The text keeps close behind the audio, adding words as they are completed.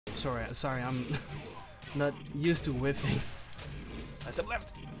sorry, I'm not used to whiffing. Side step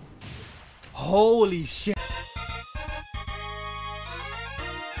left. Holy shit.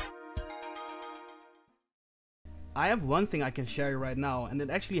 I have one thing I can share right now, and it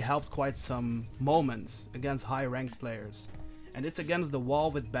actually helped quite some moments against high ranked players. And it's against the wall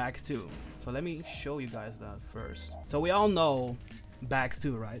with back 2. So let me show you guys that first. So we all know back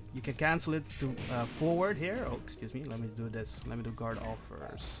 2, right? You can cancel it to forward here. Oh, excuse me, let me do this. Let me do guard all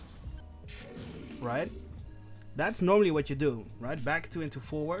first. Right? That's normally what you do, right? Back 2 into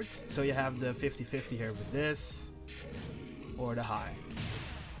forward. So you have the 50-50 here with this or the high.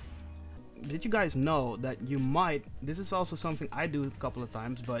 Did you guys know that you might, this is also something I do a couple of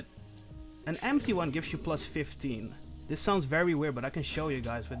times, but an empty one gives you plus 15. This sounds very weird, but I can show you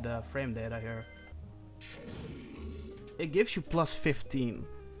guys with the frame data here. It gives you plus 15.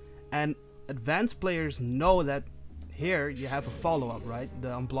 And advanced players know that here you have a follow-up, right? The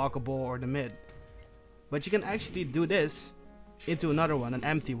unblockable or the mid. But you can actually do this into another one, an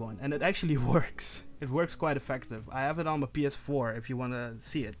empty one, and it actually works. It works quite effective. I have it on my PS4 if you want to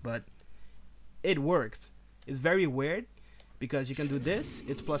see it, but it worked. It's very weird because you can do this,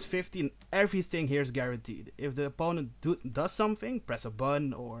 it's plus 15, everything here is guaranteed. If the opponent does something, press a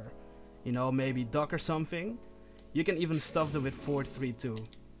button or, you know, maybe duck or something, you can even stuff them with 4-3-2.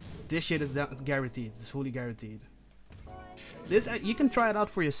 This shit is guaranteed, it's fully guaranteed. This, you can try it out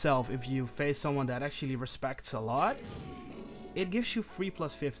for yourself if you face someone that actually respects a lot. It gives you free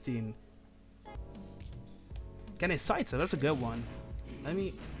plus 15. Can I sidestep? That's a good one. Let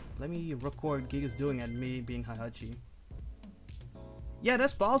me record Gigas doing it, me being Heihachi. Yeah,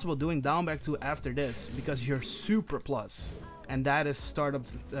 that's possible doing down back 2 after this because you're super plus. And that is startup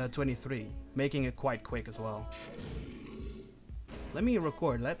 23, making it quite quick as well. Let me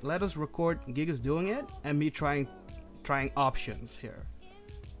record. Let us record Gigas doing it and me trying options here.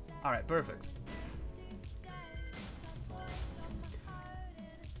 Alright, perfect.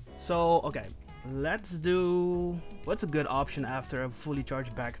 So, okay. Let's do, what's a good option after a fully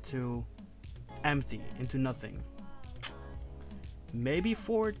charged back to empty into nothing? Maybe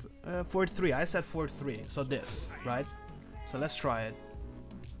forward 3. I said forward 3, so this, right? So let's try it.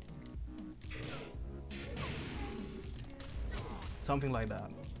 Something like that.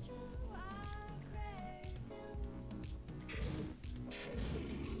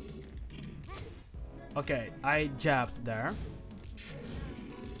 Okay, I jabbed there.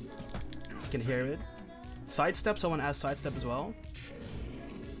 Can hear it. Sidestep, someone asked sidestep as well.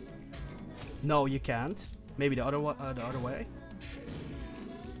 No, you can't. Maybe the other way.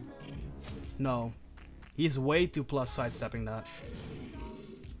 No, he's way too plus sidestepping that.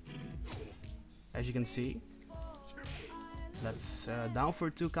 As you can see, that's down for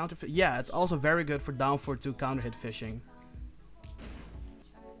 2 counter. Yeah, it's also very good for down for 2 counter hit fishing.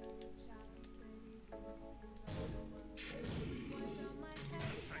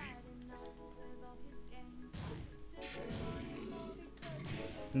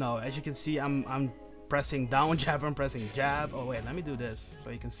 No, as you can see, I'm pressing down jab, I'm pressing jab. Oh wait, let me do this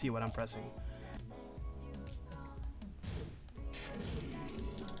so you can see what I'm pressing.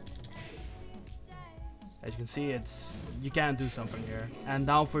 As you can see, you can't do something here. And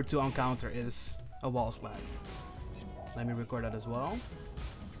down for 2 on counter is a wall splat. Let me record that as well.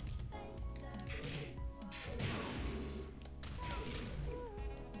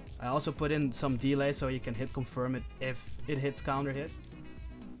 I also put in some delay so you can hit confirm it if it hits counter hit.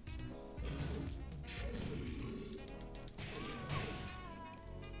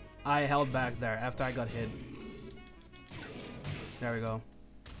 I held back there after I got hit. There we go.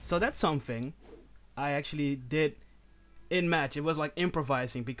 So that's something I actually did in match. It was like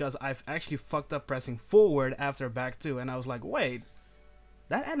improvising because I've actually fucked up pressing forward after back 2 and I was like, wait,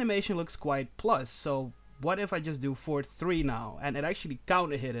 that animation looks quite plus, so what if I just do forward 3 now? And it actually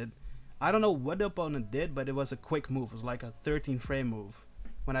counter hit it. I don't know what the opponent did, but it was a quick move. It was like a 13 frame move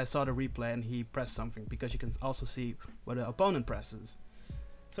when I saw the replay and he pressed something, because you can also see what the opponent presses.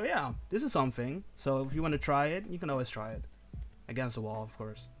 So yeah, this is something. So if you want to try it, you can always try it. Against the wall, of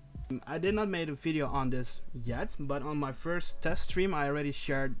course. I did not make a video on this yet, but on my first test stream I already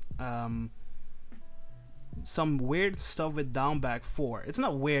shared some weird stuff with down back 4. It's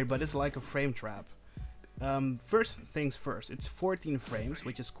not weird, but it's like a frame trap. First things first, it's 14 frames,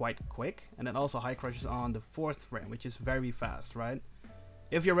 which is quite quick, and then also high crushes on the 4th frame, which is very fast, right?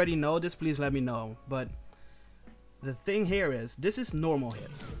 If you already know this, please let me know. But the thing here is, this is normal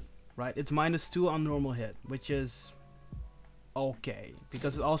hit, right? It's -2 on normal hit, which is okay,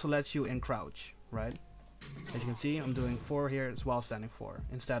 because it also lets you in crouch, right? As you can see, I'm doing 4 here as well, standing 4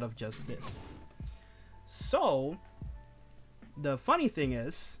 instead of just this. So the funny thing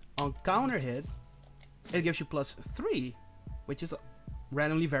is, on counter hit, it gives you +3, which is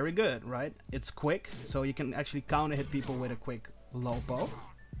randomly very good, right? It's quick, so you can actually counter hit people with a quick low poke.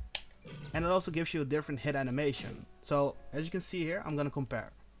 And it also gives you a different hit animation. So as you can see here, I'm gonna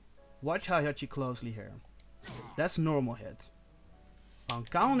compare. Watch how I hit you closely here. That's normal hit. On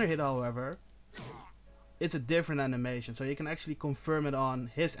counter hit, however, it's a different animation, so you can actually confirm it on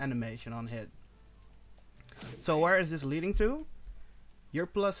his animation on hit. So where is this leading to? You're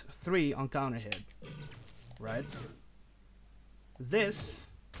 +3 on counter hit, right? This,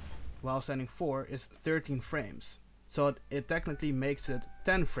 while standing 4, is 13 frames. So it technically makes it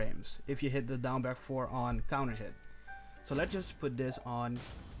 10 frames if you hit the down back 4 on counter hit. So let's just put this on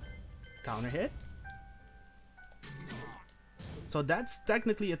counter hit. So that's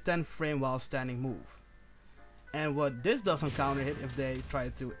technically a 10 frame while standing move. And what this does on counter hit, if they try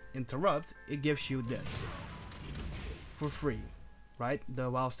to interrupt, it gives you this for free, right? The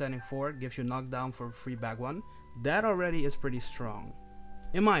while standing 4 gives you knockdown for free back 1. That already is pretty strong,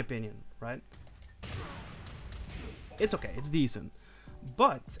 in my opinion, right? It's okay, it's decent.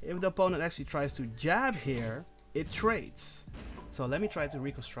 But if the opponent actually tries to jab here, it trades. So let me try to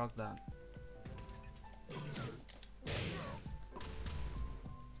reconstruct that.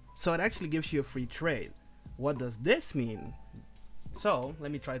 So it actually gives you a free trade. What does this mean? So let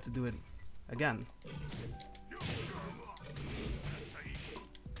me try to do it again.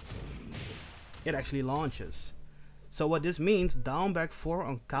 It actually launches. So what this means, down back 4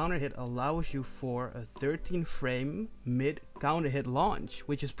 on counter hit allows you for a 13 frame mid counter hit launch,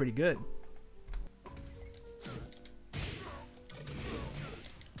 which is pretty good.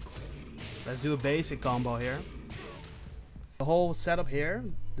 Let's do a basic combo here. The whole setup here,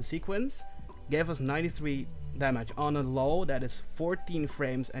 the sequence, gave us 93 damage on a low that is 14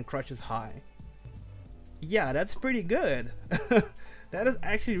 frames and crushes high. Yeah, that's pretty good. That is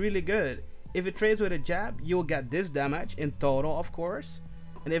actually really good. If it trades with a jab, you'll get this damage in total, of course.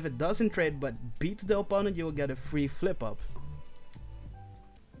 And if it doesn't trade but beats the opponent, you will get a free flip up.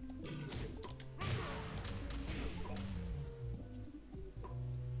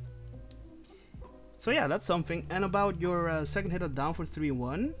 So yeah, that's something. And about your second hit of down for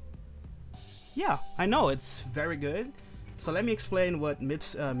 3-1. Yeah, I know, it's very good. So let me explain what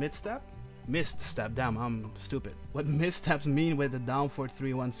missed step, damn, I'm stupid. What missteps mean with the down for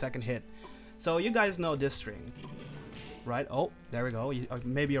 3-1 second hit. So you guys know this string, right? Oh, there we go. You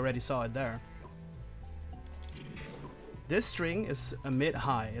maybe already saw it there. This string is a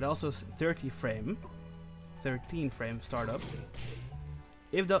mid-high. It also is 13 frame startup.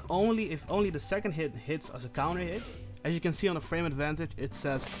 If only the second hit hits as a counter hit, as you can see on the frame advantage, it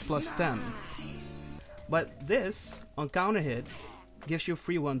says +10. But this on counter hit gives you a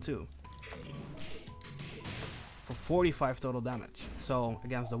free 1-2 for 45 total damage. So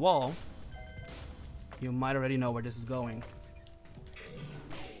against the wall, you might already know where this is going.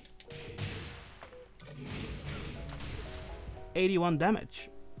 +81 damage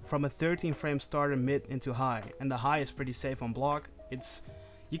from a 13 frame starter mid into high, and the high is pretty safe on block.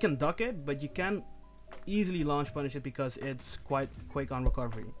 You can duck it, but you can easily launch punish it because it's quite quick on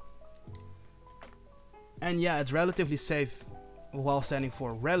recovery. And yeah, it's relatively safe while standing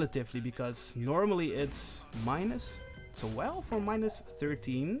 4, relatively, because normally it's minus. So well, for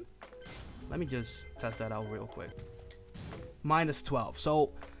 -13. Let me just test that out real quick. -12.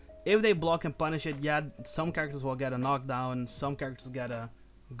 So if they block and punish it, yeah, some characters will get a knockdown, some characters get a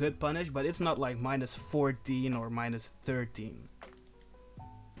good punish, but it's not like -14 or -13.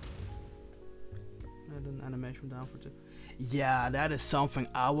 And an animation down for 2. Yeah, that is something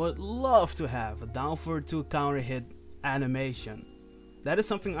I would love to have, a down for 2 counter hit animation. That is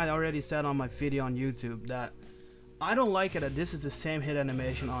something I already said on my video on YouTube, that I don't like it that this is the same hit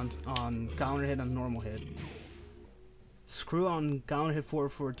animation on counter hit and normal hit. Screw on counter hit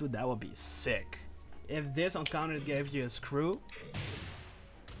 4-4-2, that would be sick. If this on counter hit gave you a screw,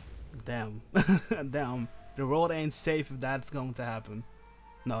 damn. Damn, the world ain't safe if that's going to happen.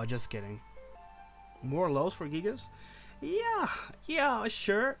 No, just kidding. More lows for Gigas? Yeah,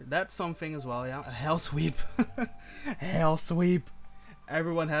 sure. That's something as well, yeah. A hell sweep. Hell sweep.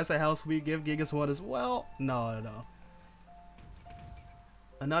 Everyone has a hell sweep. Give Gigas one as well. No.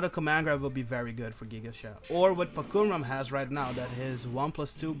 Another command grab will be very good for Gigas, yeah. Or what Fakunram has right now, that his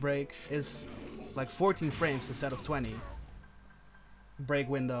 1+2 break is like 14 frames instead of 20. Break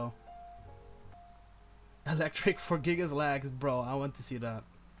window. Electric for Gigas lags, bro. I want to see that.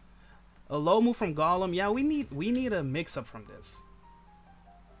 A low move from Golem. Yeah, we need a mix-up from this.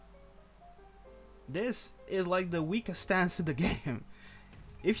 This is like the weakest stance in the game.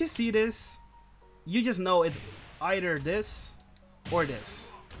 If you see this, you just know it's either this or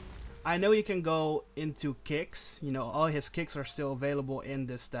this. I know you can go into kicks. You know, all his kicks are still available in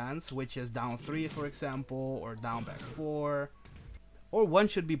this stance, which is down 3, for example, or down back 4. Or 1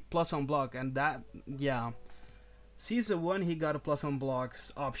 should be plus on block, and that, yeah. Season 1, he got a plus on block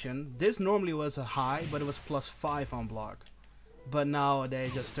option. This normally was a high, but it was plus 5 on block. But now they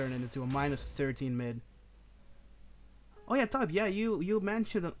just turned it into a minus 13 mid. Oh yeah, Type, yeah, you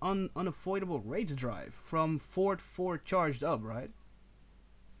mentioned an unavoidable rage drive from Fort 4 charged up, right?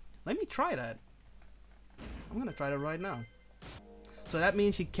 Let me try that. I'm gonna try that right now. So that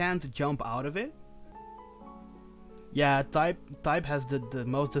means you can't jump out of it? Yeah, Type has the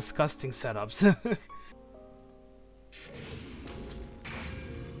most disgusting setups.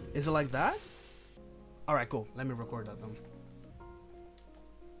 Is it like that? Alright, cool. Let me record that then.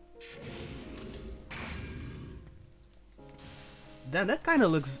 Damn, that kind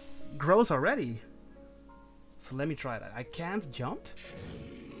of looks gross already. So let me try that. I can't jump?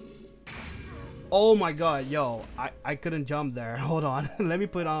 Oh my god, yo. I couldn't jump there. Hold on. Let me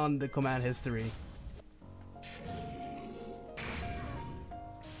put on the command history.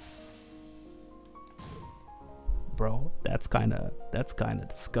 Bro, that's kinda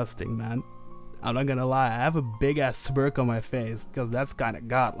disgusting, man. I'm not gonna lie, I have a big ass smirk on my face because that's kinda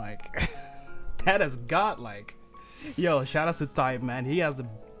godlike. That is godlike. Yo, shout out to Type, man. He has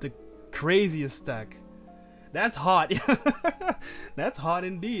the craziest stack. That's hot. That's hot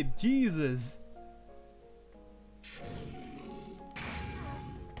indeed. Jesus.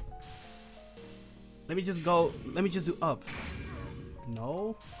 Let me just do up.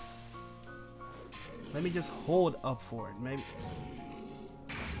 No. Let me just hold up for it, maybe.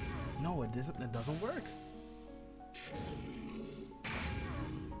 No, it doesn't work.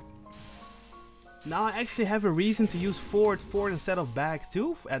 Now I actually have a reason to use forward instead of back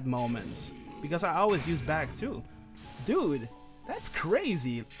 2 at moments. Because I always use back 2. Dude, that's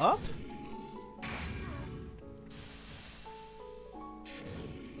crazy. Up?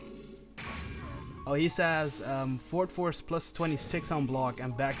 Oh, he says forward 4 is plus 26 on block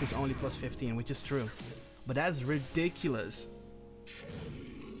and back 2 is only plus 15, which is true. But that's ridiculous.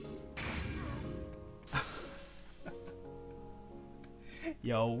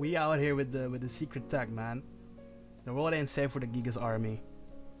 Yo, we out here with the secret tech, man. The world ain't safe for the Gigas army.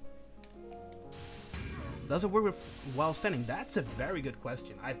 Does it work while standing? That's a very good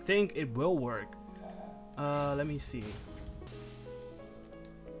question. I think it will work. Let me see.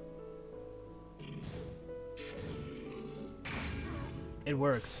 It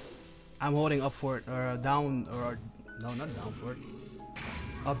works. I'm holding up for it, or down, or no, not down for it.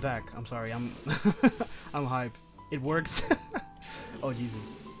 Up back. I'm sorry. I'm I'm hype. It works. Oh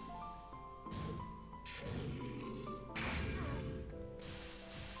Jesus.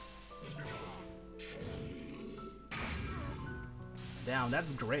 Damn,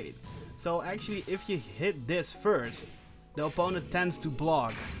 that's great. So actually, if you hit this first, the opponent tends to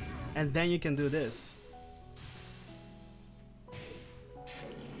block, and then you can do this.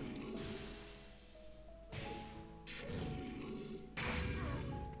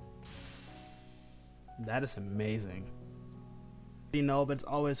 That is amazing. You know, but it's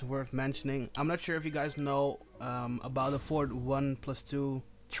always worth mentioning. I'm not sure if you guys know about the forward 1+2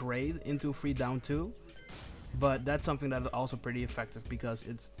 trade into free down 2, but that's something that is also pretty effective because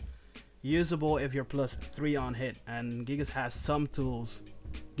it's usable if you're plus 3 on hit, and Gigas has some tools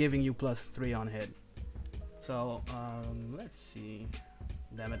giving you plus 3 on hit. So let's see.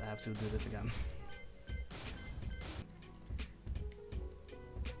 Damn it, I have to do this again.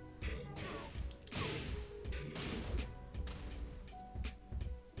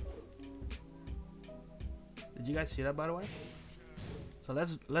 Did you guys see that, by the way? So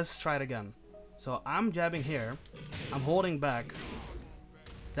let's try it again. So I'm jabbing here, I'm holding back.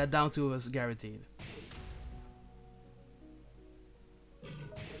 That down 2 is guaranteed.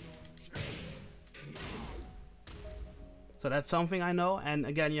 So that's something I know, and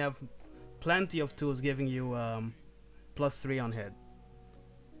again you have plenty of tools giving you plus 3 on hit.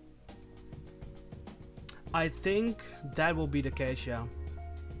 I think that will be the case, yeah.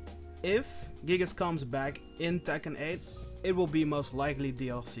 If Gigas comes back in Tekken 8, it will be most likely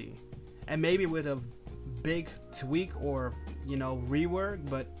DLC. And maybe with a big tweak or, you know, rework,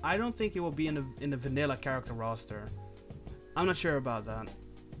 but I don't think it will be in the vanilla character roster. I'm not sure about that.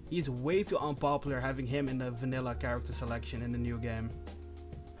 He's way too unpopular having him in the vanilla character selection in the new game.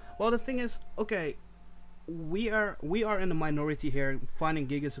 Well, the thing is, okay, we are in the minority here finding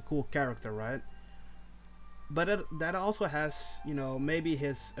Gigas a cool character, right? But that also has, you know, maybe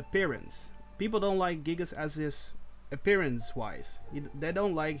his appearance. People don't like Gigas as his appearance wise. They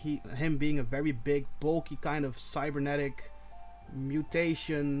don't like him being a very big, bulky kind of cybernetic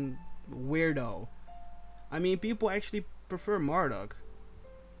mutation weirdo. I mean, people actually prefer Marduk.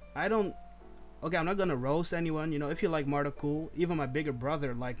 I don't. Okay, I'm not gonna roast anyone. You know, if you like Marduk, cool. Even my bigger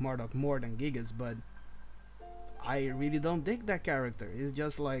brother liked Marduk more than Gigas, but I really don't dig that character. It's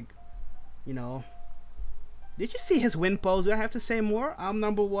just like, you know. Did you see his win pose? Do I have to say more? I'm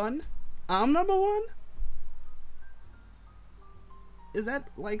number one. I'm number one. Is that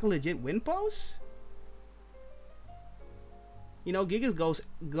like a legit win pose? You know, Gigas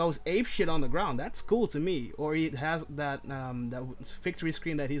goes ape shit on the ground. That's cool to me. Or he has that that victory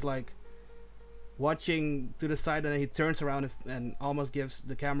screen that he's like watching to the side and then he turns around and almost gives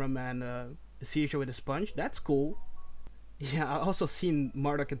the cameraman a seizure with a sponge. That's cool. Yeah, I also seen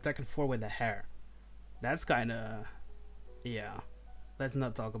Marduk in Tekken 4 with the hair. That's kinda... yeah. Let's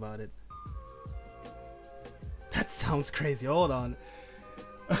not talk about it. That sounds crazy. Hold on.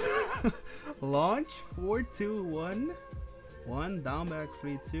 Launch 4, 2, 1. 1, down back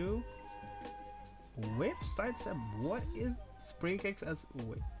 3, 2. Whiff, sidestep. What is spring kicks as...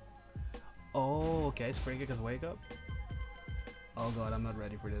 wait. Oh, okay. Spring kick as wake up. Oh god, I'm not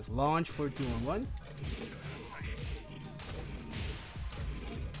ready for this. Launch 4, 2, 1, 1.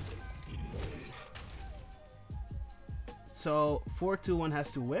 So 4, 2, 1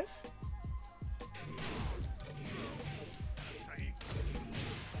 has to whiff.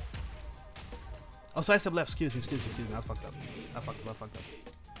 Oh, sidestep left. Excuse me. I fucked up.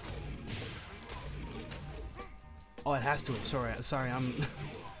 Oh, it has to. Sorry. I'm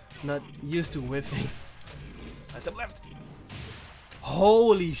not used to whiffing. Sidestep left.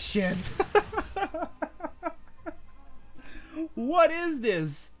 Holy shit! What is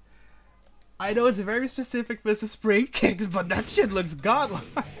this? I know it's very specific for spring kicks, but that shit looks godlike.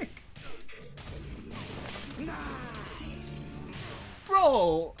 Nice,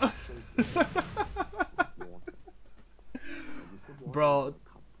 bro. Bro,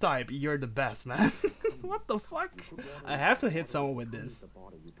 type, you're the best, man. What the fuck? I have to hit someone with this.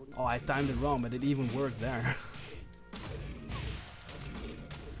 Oh, I timed it wrong, but it even worked there.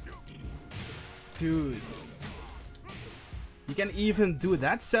 Dude. You can even do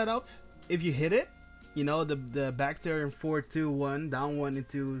that setup if you hit it. You know, the back turn 4, 2, 1, down 1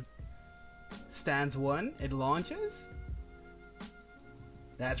 into stands 1. It launches.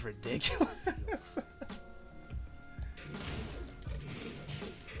 That's ridiculous.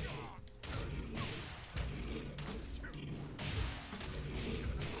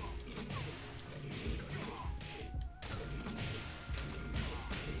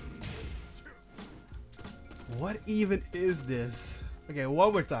 What even is this? Okay,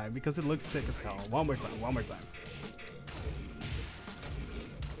 one more time because it looks sick as hell. One more time.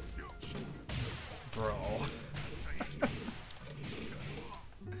 Bro.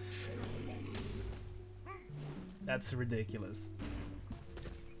 That's ridiculous.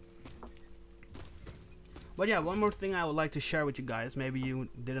 But yeah, one more thing I would like to share with you guys. Maybe you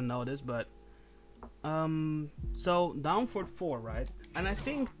didn't know this, but so down for 4, right? And I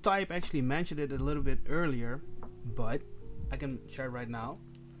think Type actually mentioned it a little bit earlier, but I can share it right now.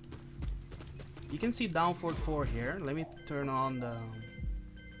 You can see down for 4 here. Let me turn on the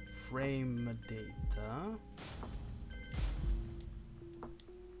frame data.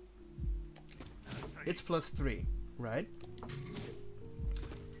 It's +3, right?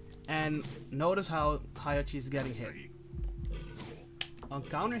 And notice how Hayachi is getting hit. On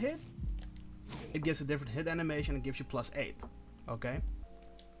counter hit, it gives a different hit animation and gives you +8. Okay?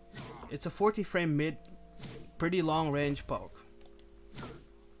 It's a 40 frame mid, pretty long range poke.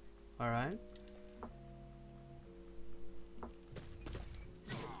 Alright?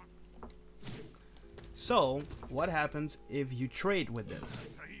 So, what happens if you trade with this?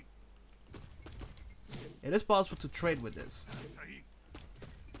 It is possible to trade with this.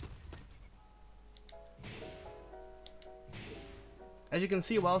 As you can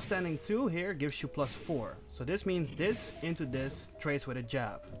see, while standing 2 here gives you +4. So this means this into this trades with a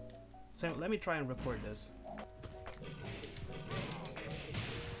jab. So let me try and record this.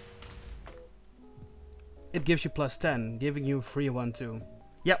 It gives you +10, giving you free 1-2.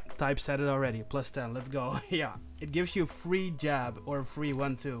 Yep, Type said it already. +10, let's go. Yeah, it gives you free jab or free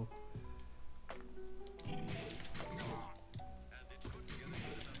 1-2.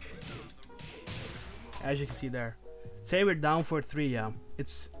 As you can see there. Same with down for 3, yeah.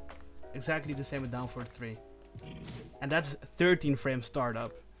 It's exactly the same with down for 3. And that's 13 frame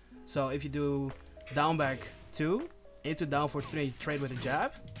startup. So if you do down back 2 into down for 3, trade with a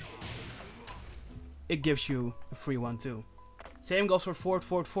jab, it gives you a free 1-2. Same goes for forward,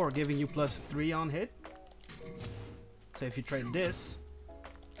 forward, 4, giving you +3 on hit. So if you trade this,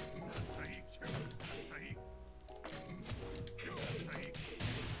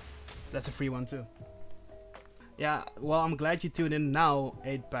 That's a free one too. Yeah, well, I'm glad you tuned in now,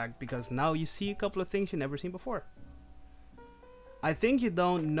 8-pack, because now you see a couple of things you never seen before. I think you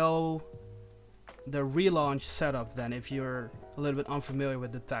don't know the relaunch setup then if you're a little bit unfamiliar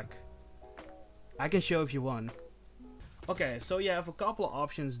with the tech. I can show if you want. Okay, so you have a couple of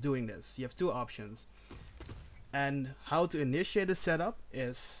options doing this. You have two options. And how to initiate the setup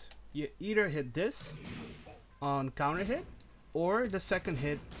is you either hit this on counter hit or the second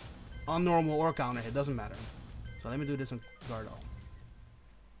hit on normal or counter hit, doesn't matter. So let me do this on Gardo.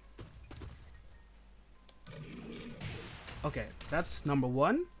 Okay, that's number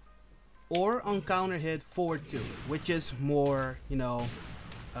one. Or on counter hit forward 2, which is more, you know,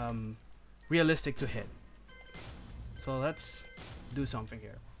 realistic to hit. So let's do something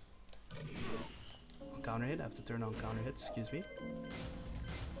here. On counter hit, I have to turn on counter hit, excuse me.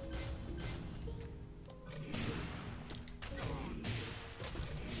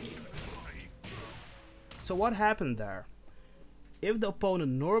 So what happened there? If the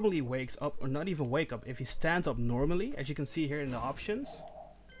opponent normally wakes up, or not even wake up, if he stands up normally, as you can see here in the options,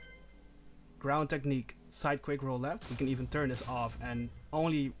 ground technique, side quick roll left, we can even turn this off and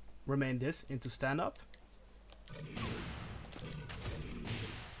only remain this into stand up.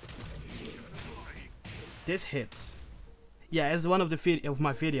 This hits. Yeah, it's one of the of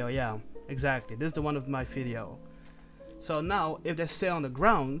my video, yeah, exactly. This is the one of my video. So now, if they stay on the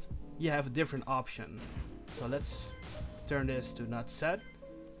ground, you have a different option. So let's turn this to not set.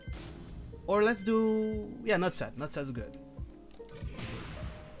 Or let's do, yeah, not set. Not set is good.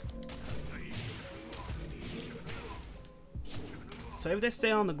 So if they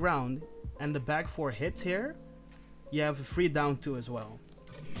stay on the ground and the back 4 hits here, you have a free down 2 as well.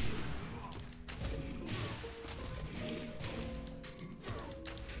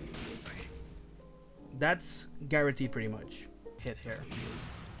 That's guaranteed pretty much. Hit here.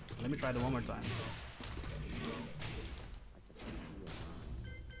 Let me try that one more time.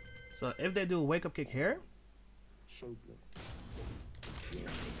 So if they do a wake up kick here,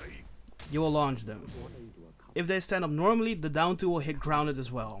 you will launch them. If they stand up normally, the down 2 will hit grounded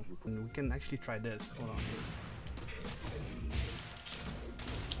as well. And we can actually try this. Hold on.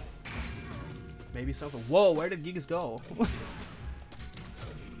 Maybe something. Whoa, where did Gigas go?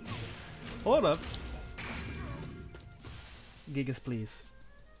 Hold up. Gigas, please.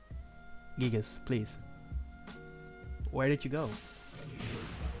 Gigas, please. Where did you go?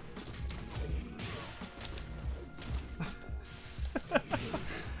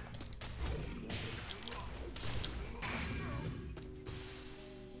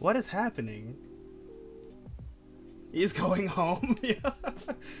 What is happening? He's going home. Yeah.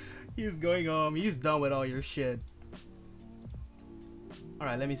 He's going home. He's done with all your shit.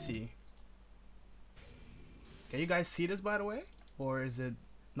 Alright, let me see. Can you guys see this, by the way? Or is it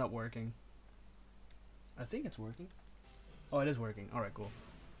not working? I think it's working. Oh, it is working. Alright, cool.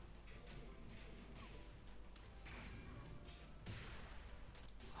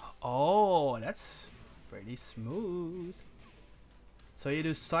 Oh, that's pretty smooth. So you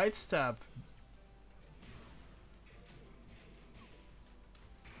do sidestep.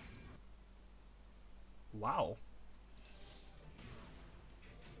 Wow.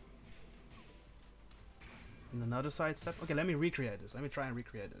 And another sidestep. Okay, let me recreate this. Let me try and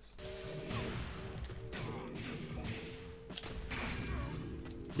recreate this.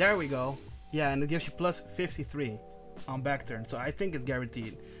 There we go. Yeah, and it gives you plus 53 on back turn. So I think it's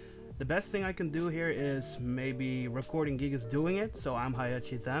guaranteed. The best thing I can do here is maybe recording Gigas doing it, so I'm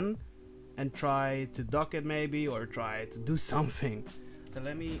Hayachi then, and try to duck it maybe, or try to do something. So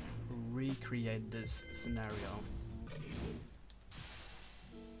let me recreate this scenario.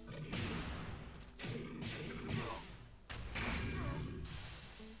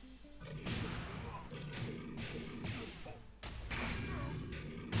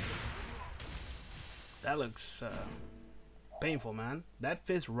 That looks painful, man. That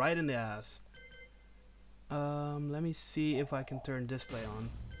fits right in the ass. Let me see if I can turn display on.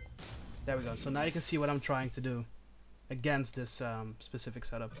 There we go. So now you can see what I'm trying to do against this specific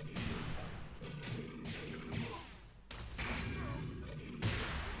setup.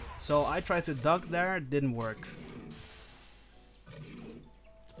 So I tried to duck there, didn't work.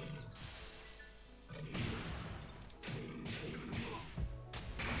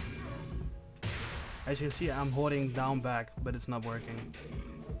 As you can see, I'm holding down back, but it's not working.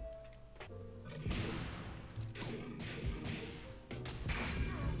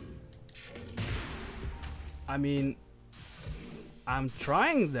 I mean, I'm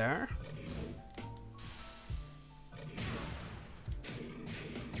trying there.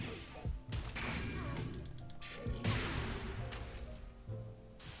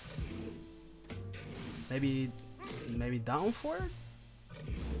 Maybe down forward?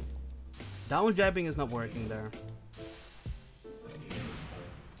 Down jabbing is not working there.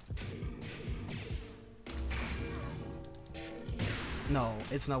 No,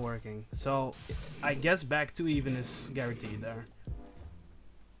 it's not working. So I guess back 2 even is guaranteed there.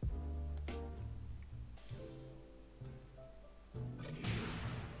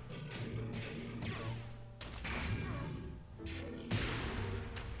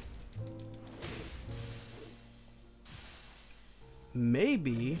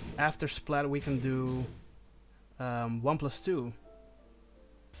 Maybe after splat we can do 1+2.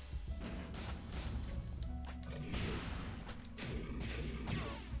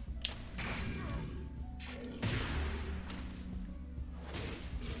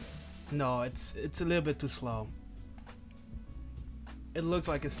 No, it's a little bit too slow. It looks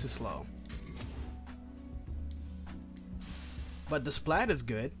like it's too slow. But the splat is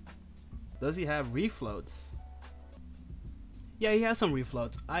good. Does he have refloats? Yeah, he has some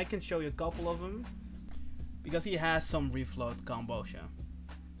refloats. I can show you a couple of them because he has some refloat combos. Yeah.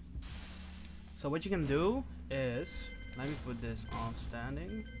 So what you can do is, let me put this on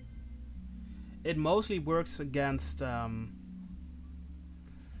standing. It mostly works against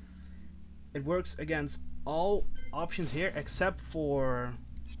all options here except for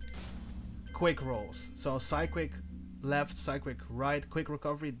quick rolls. So side quick left, side quick right, quick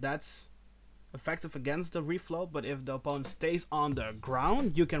recovery, that's effective against the refloat, but if the opponent stays on the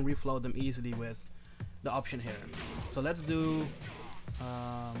ground, you can refloat them easily with the option here. So let's do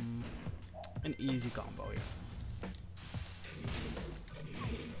an easy combo here.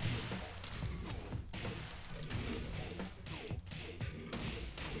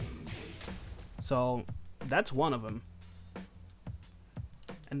 So that's one of them.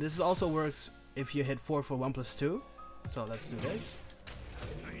 And this also works if you hit 4 for 1+2. So let's do this.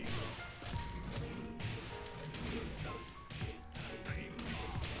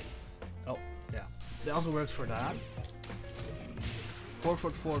 Oh, yeah. It also works for that. 4 for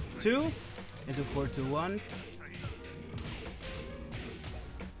 4-2 into 4-2-1.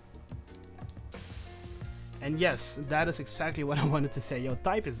 And yes, that is exactly what I wanted to say. Yo,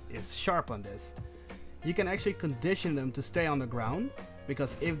 type is sharp on this. You can actually condition them to stay on the ground,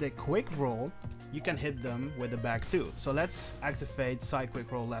 because if they quick roll, you can hit them with the back too. So let's activate side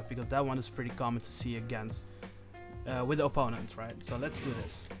quick roll left, because that one is pretty common to see against with the opponent, right? So let's do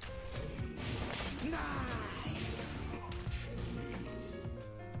this. Nice.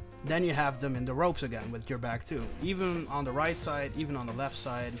 Then you have them in the ropes again with your back too. Even on the right side, even on the left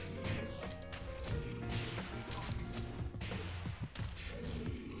side.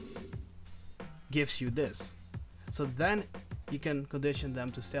 Gives you this. So then you can condition them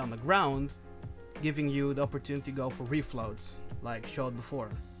to stay on the ground, giving you the opportunity to go for refloats, like showed before.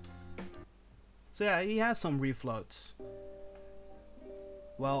 So yeah, he has some refloats.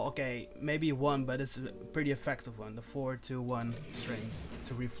 Well, okay, maybe one, but it's a pretty effective one. The 4-2-1 string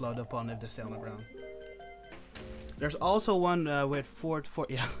to refloat upon if they stay on the ground. There's also one with 4-4.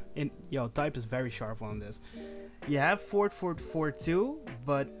 Yeah, yo, type is very sharp on this. You have 4-4-4-2,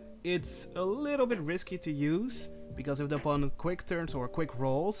 but it's a little bit risky to use, because if the opponent quick turns or quick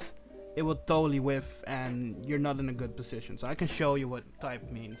rolls, it will totally whiff and you're not in a good position. So I can show you what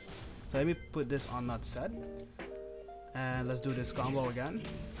type means. So let me put this on not set. And let's do this combo again.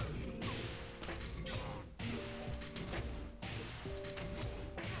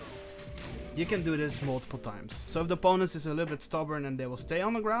 You can do this multiple times. So if the opponent is a little bit stubborn and they will stay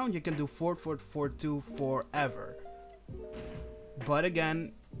on the ground, you can do 4-4-4-2 forever. But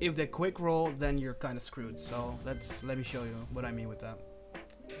again, if they quick roll, then you're kind of screwed. So let me show you what I mean with that.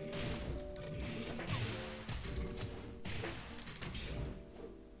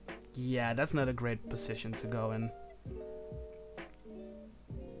 Yeah, that's not a great position to go in.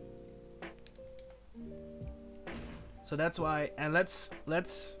 So that's why, and let's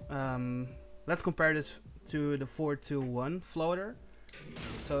compare this to the 4-2-1 floater.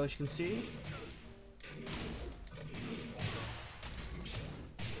 So as you can see,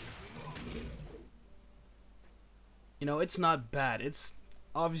 you know, it's not bad. It's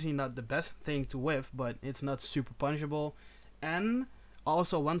obviously not the best thing to whiff, but it's not super punishable. And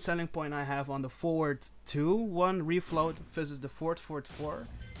also one selling point I have on the 4-2-1 refloat versus the 4-4-4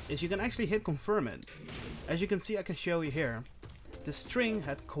 is you can actually hit confirm it. As you can see, I can show you here. The string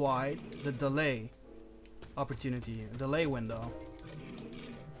had quite the delay opportunity, delay window.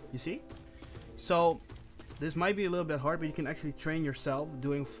 You see? So this might be a little bit hard, but you can actually train yourself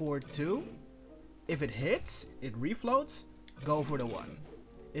doing 4-2. If it hits, it refloats, go for the 1.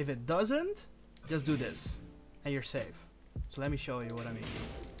 If it doesn't, just do this and you're safe. So let me show you what I mean.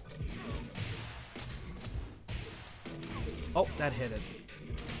 Oh, that hit it.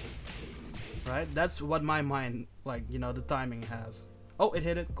 Right? That's what my mind, like, you know, the timing has. Oh, it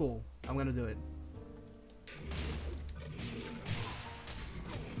hit it. Cool. I'm gonna do it.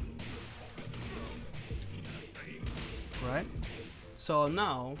 Right? So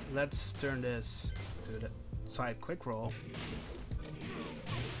now, let's turn this to the side quick roll.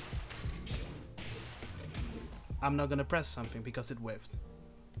 I'm not gonna press something because it whiffed.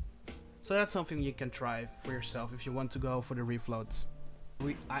 So that's something you can try for yourself if you want to go for the refloats.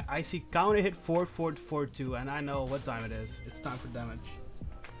 I see counter hit 4442 and I know what time it is. It's time for damage.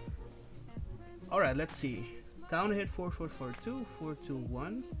 Alright, let's see. Counter hit 4442,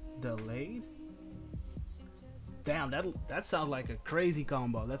 421, delayed. Damn, that sounds like a crazy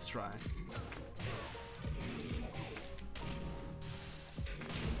combo. Let's try.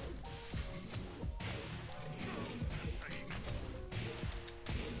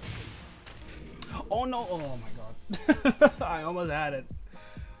 Oh no, oh my god. I almost had it.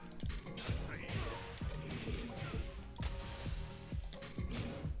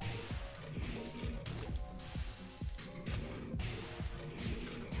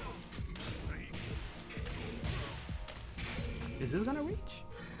 Is this gonna reach?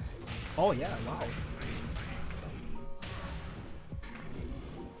 Oh yeah, wow.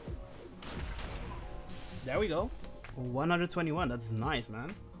 There we go. 121, that's nice,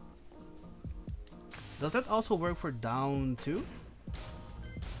 man. Does that also work for down too?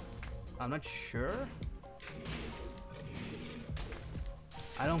 I'm not sure.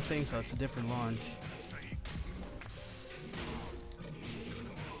 I don't think so, it's a different launch.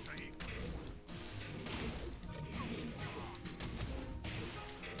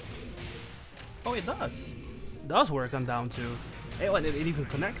 Oh, it does. It does work on down too. Hey, what, it even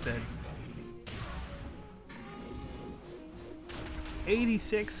connected.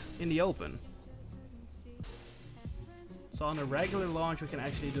 86 in the open. So on a regular launch we can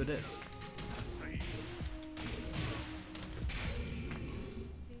actually do this.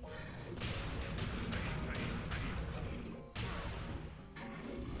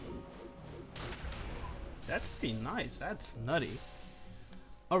 That's pretty nice, that's nutty.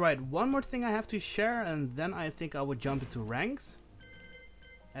 Alright, one more thing I have to share and then I think I would jump into ranked.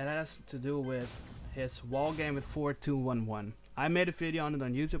 And that has to do with his wall game with 4211. I made a video on it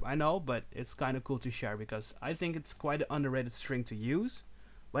on YouTube, I know, but it's kind of cool to share because I think it's quite an underrated string to use,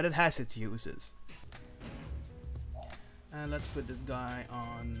 but it has its uses. And let's put this guy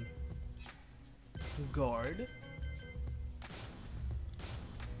on guard.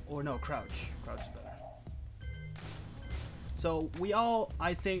 Or no, crouch. Crouch is better. So we all,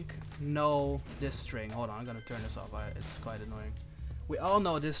 I think, know this string. Hold on, I'm gonna turn this off. It's quite annoying. We all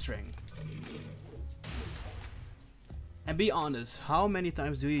know this string. And be honest, how many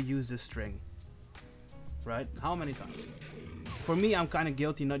times do you use this string? Right? How many times? For me, I'm kind of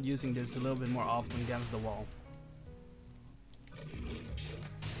guilty not using this a little bit more often against the wall.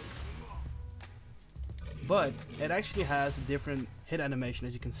 But it actually has a different hit animation,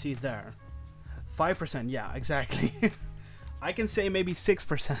 as you can see there. 5%, yeah, exactly. I can say maybe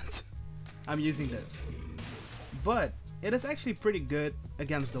 6% I'm using this. But it is actually pretty good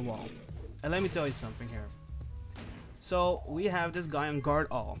against the wall. And let me tell you something here. So we have this guy on guard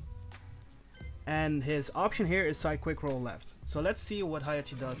all. And his option here is side quick roll left. So let's see what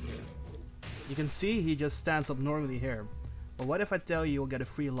Hayachi does here. You can see he just stands up normally here. But what if I tell you you'll get a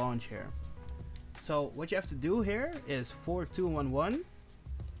free launch here? So what you have to do here is 4211.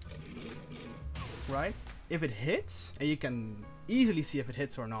 Right? If it hits, and you can easily see if it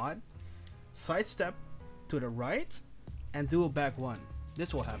hits or not, sidestep to the right and do a back one.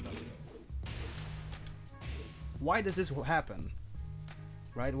 This will happen. Why does this happen?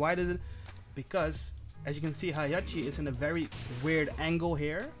 Right? Why does it? Because as you can see, Hayachi is in a very weird angle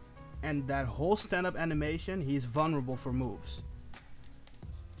here, and that whole stand-up animation, he's vulnerable for moves.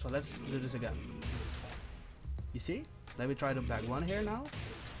 So let's do this again. You see? Let me try the back one here now.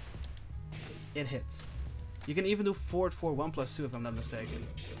 It hits. You can even do forward 4-1 plus 2 if I'm not mistaken.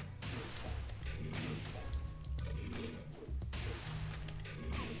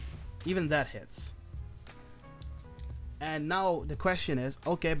 Even that hits. And now the question is,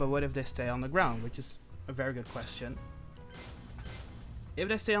 okay, but what if they stay on the ground? Which is a very good question. If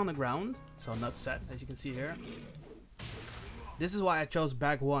they stay on the ground, so not set, as you can see here. This is why I chose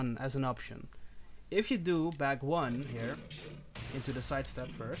back one as an option. If you do back one here, into the side step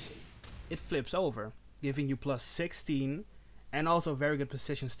first, it flips over, giving you plus 16, and also very good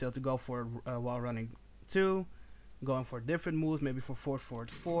position still to go for while running 2, going for different moves, maybe for forward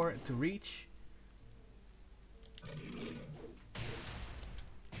 4 to reach.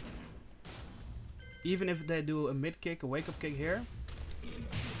 even if they do a mid kick, a wake up kick here,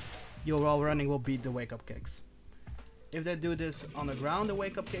 your wall running will beat the wake up kicks. If they do this on the ground, the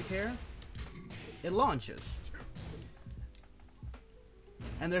wake up kick here, it launches.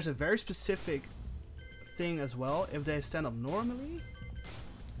 And there's a very specific thing as well. If they stand up normally,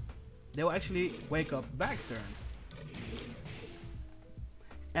 they will actually wake up back turns.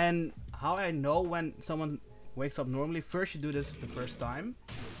 And how I know when someone wakes up normally, first you do this the first time,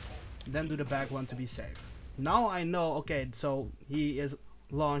 then do the back one to be safe. Now I know, okay, so he is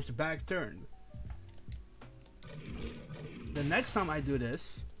launched back turn. The next time I do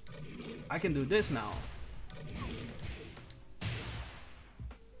this, I can do this now.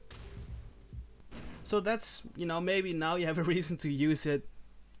 So that's, you know, maybe now you have a reason to use it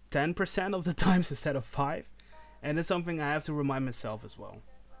 10% of the times instead of 5. And it's something I have to remind myself as well.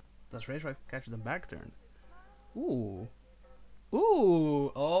 Does Rage Drive catch the back turn? Ooh.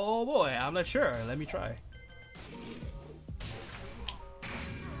 Ooh. Oh boy, I'm not sure. Let me try.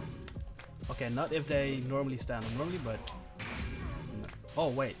 Okay, not if they normally stand on normally, but... No. Oh,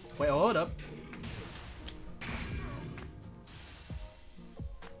 wait. Wait, hold up.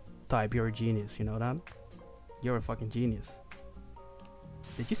 Type, you're a genius, you know that? You're a fucking genius.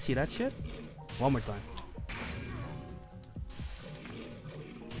 Did you see that shit? One more time.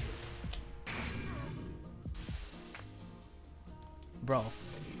 Bro.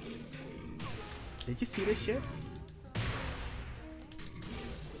 Did you see this shit?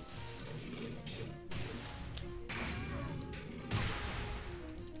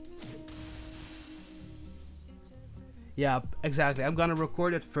 Yeah, exactly. I'm gonna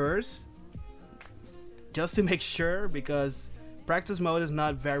record it first, just to make sure, because practice mode is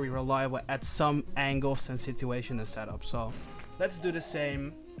not very reliable at some angles and situation and setup. So let's do the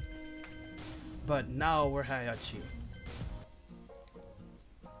same, but now we're Hayachi.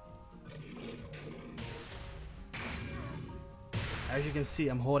 As you can see,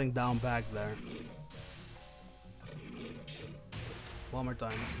 I'm holding down back there. One more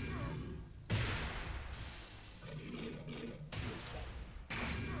time.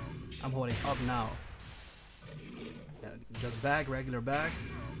 I'm holding up now. Yeah, just back, regular back.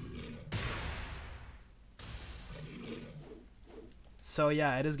 So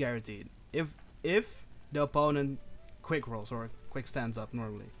yeah, it is guaranteed. If the opponent quick rolls or quick stands up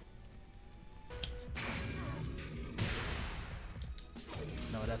normally.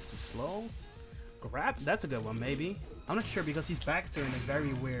 No, that's too slow. Grab, that's a good one maybe. I'm not sure because his back turn is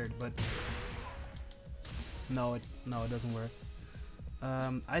very weird, but no, it doesn't work.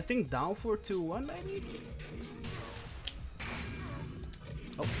 I think down for 2-1 maybe?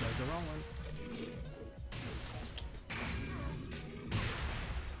 Oh, that's the wrong one.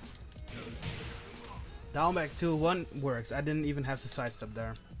 Down back 2-1 works. I didn't even have to sidestep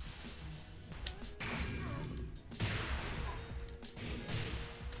there.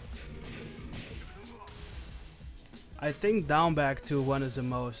 I think down back 2-1 is the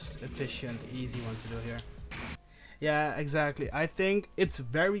most efficient, easy one to do here. Yeah, exactly. I think it's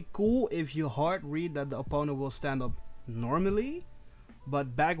very cool if you hard read that the opponent will stand up normally,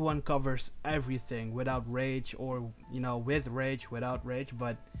 but back one covers everything without rage, or, you know, with rage, without rage.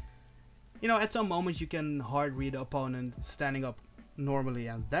 But, you know, at some moments you can hard read the opponent standing up normally,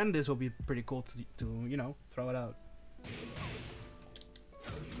 and then this will be pretty cool to you know, throw it out.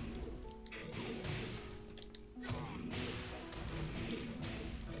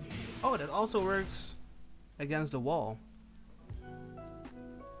 Oh, that also works against the wall.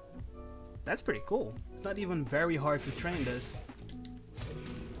 That's pretty cool. It's not even very hard to train this.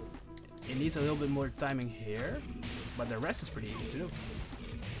 It needs a little bit more timing here, but the rest is pretty easy to do.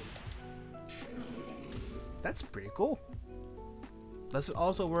 That's pretty cool. Does it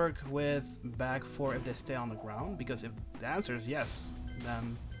also work with back 4 if they stay on the ground? Because if the answer is yes,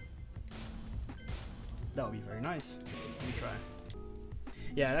 then that would be very nice. Let me try.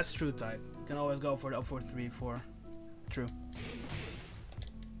 Yeah, that's true type. You can always go for the up 4 3 4. True.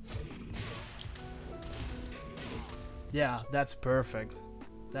 Yeah, that's perfect.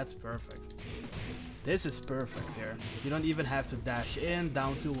 That's perfect. This is perfect here. You don't even have to dash in.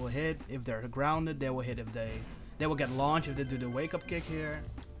 Down 2 will hit. If they're grounded, they will hit. If they will get launched if they do the wake up kick here.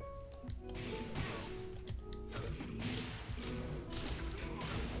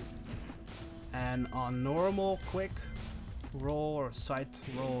 And on normal quick roll or side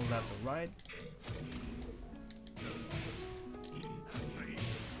roll left or right,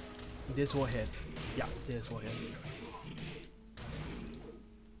 this will hit. Yeah, this will hit.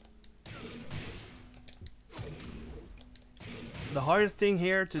 The hardest thing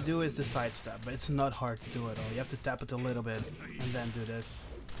here to do is the side step, but it's not hard to do at all. You have to tap it a little bit and then do this.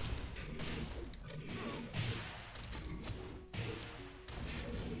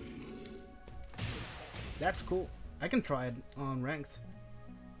 That's cool. I can try it on ranked.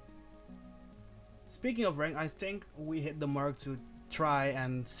 Speaking of rank, I think we hit the mark to try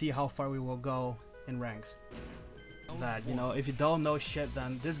and see how far we will go in ranks. That, you know, if you don't know shit,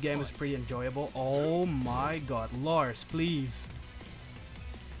 then this game is pretty enjoyable. Oh my god, Lars, please.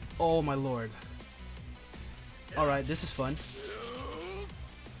 Oh my lord. Alright, this is fun.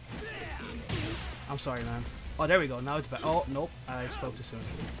 I'm sorry, man. Oh, there we go. Now it's back. Oh, nope. I spoke too soon.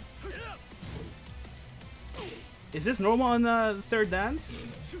 Is this normal on the third dance?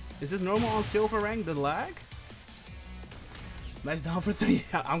 Is this normal on silver rank, the lag? Nice down for 3.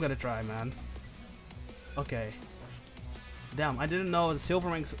 I'm gonna try, man. Okay. Damn, I didn't know the silver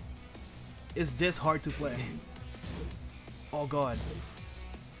ranks is this hard to play. Oh god.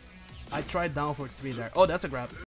 I tried down for 3 there. Oh, that's a grab.